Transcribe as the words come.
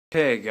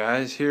Okay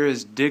guys, here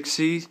is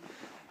Dixie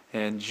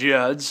and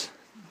Juds,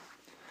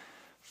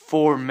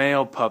 4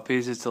 male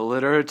puppies. It's a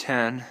litter of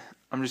 10.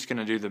 I'm just going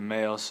to do the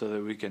male so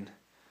that we can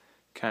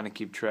kind of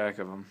keep track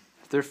of them.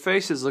 If their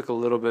faces look a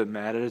little bit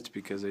matted, it's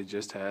because they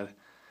just had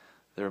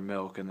their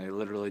milk and they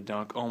literally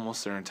dunk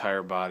almost their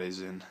entire bodies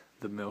in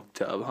the milk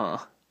tub, huh?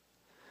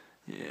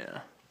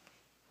 Yeah.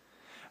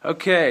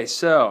 Okay,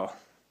 so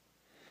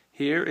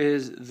here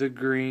is the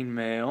green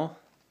male,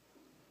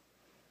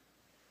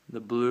 the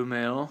blue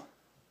male,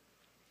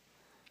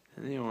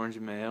 and the orange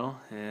male,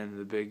 and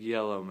the big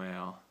yellow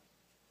male.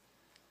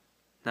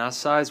 Now,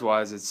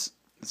 size-wise, it's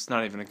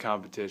not even a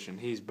competition.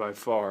 He's by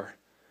far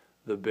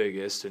the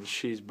biggest, and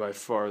he's by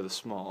far the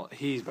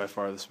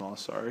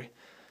smallest, sorry.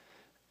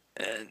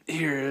 And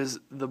here is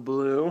the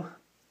blue.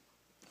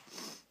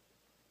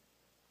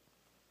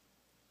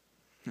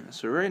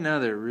 So right now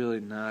they're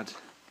really not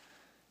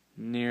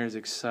near as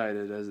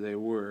excited as they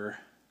were,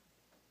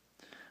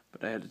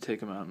 but I had to take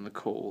them out in the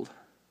cold,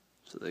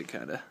 so they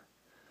kind of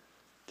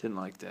didn't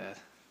like that.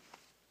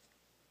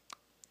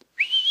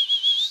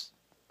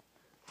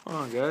 Come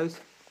on, guys.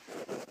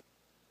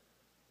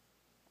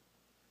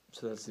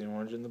 So that's the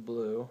orange and the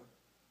blue.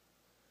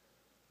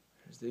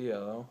 Here's the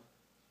yellow.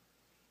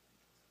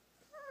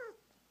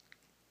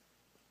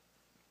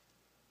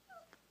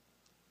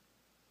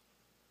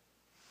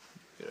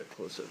 Get a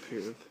close up here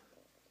of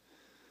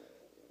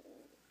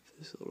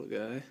this little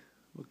guy.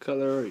 What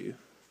color are you?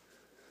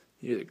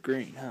 You're the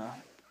green, huh?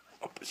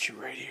 I'll put you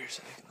right here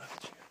so I can look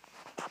at you.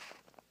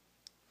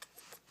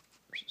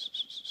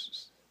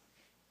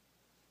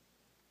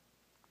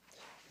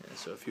 Yeah,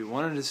 so if you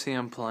wanted to see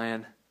them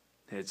playing,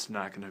 it's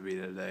not going to be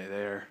today.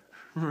 They're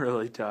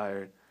really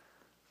tired.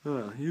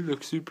 Oh, you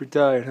look super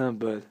tired, huh,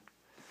 bud?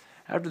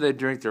 After they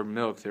drink their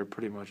milk, they're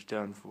pretty much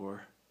done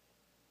for.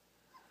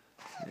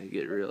 They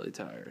get really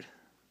tired.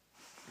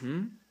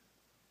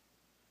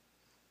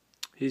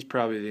 He's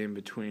probably the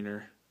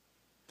in-betweener.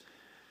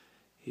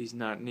 He's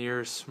not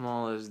near as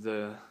small as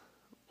the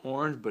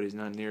orange, but he's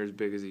not near as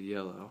big as the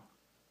yellow.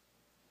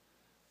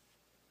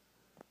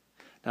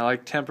 Now,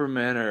 like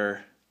temperament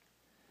or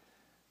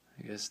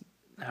I guess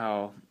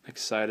how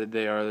excited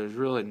they are, there's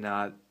really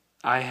not.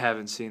 I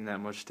haven't seen that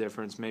much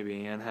difference.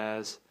 Maybe Ann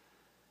has.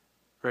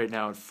 Right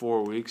now at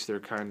 4 weeks, they're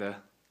kind of,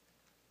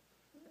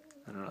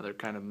 I don't know, they're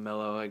kind of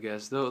mellow, I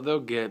guess. They'll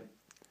get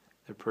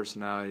their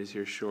personalities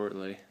here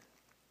shortly.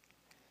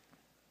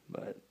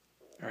 But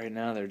right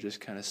now they're just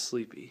kind of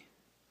sleepy.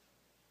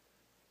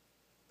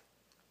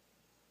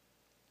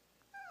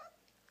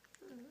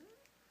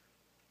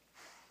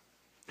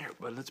 Here,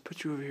 bud, let's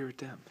put you over here with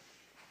them.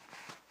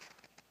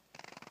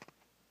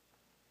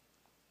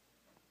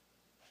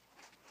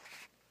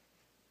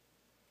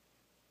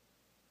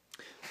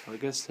 I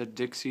guess the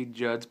Dixie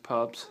Juds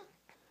pups,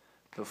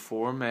 the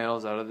 4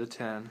 males out of the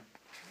 10,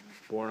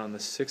 born on the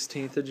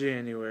 16th of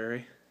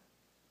January.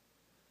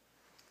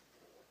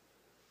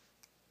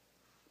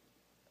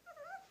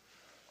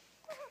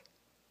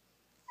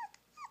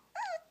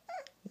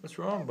 What's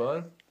wrong,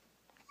 bud?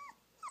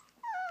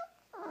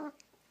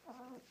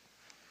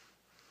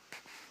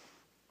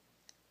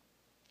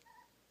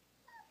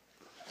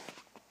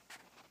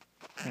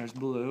 There's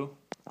Blue.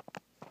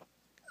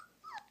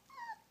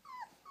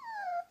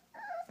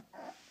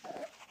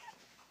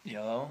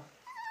 Yellow.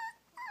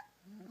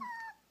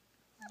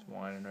 It's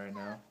whining right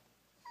now.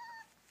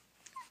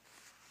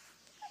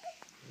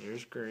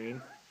 Here's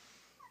green.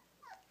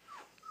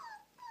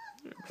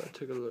 I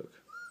took a look.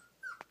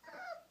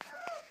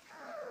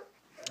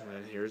 And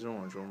then here's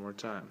orange one more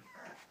time.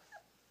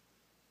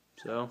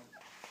 So,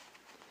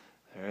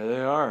 there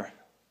they are.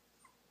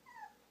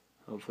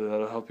 Hopefully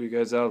that'll help you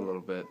guys out a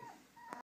little bit.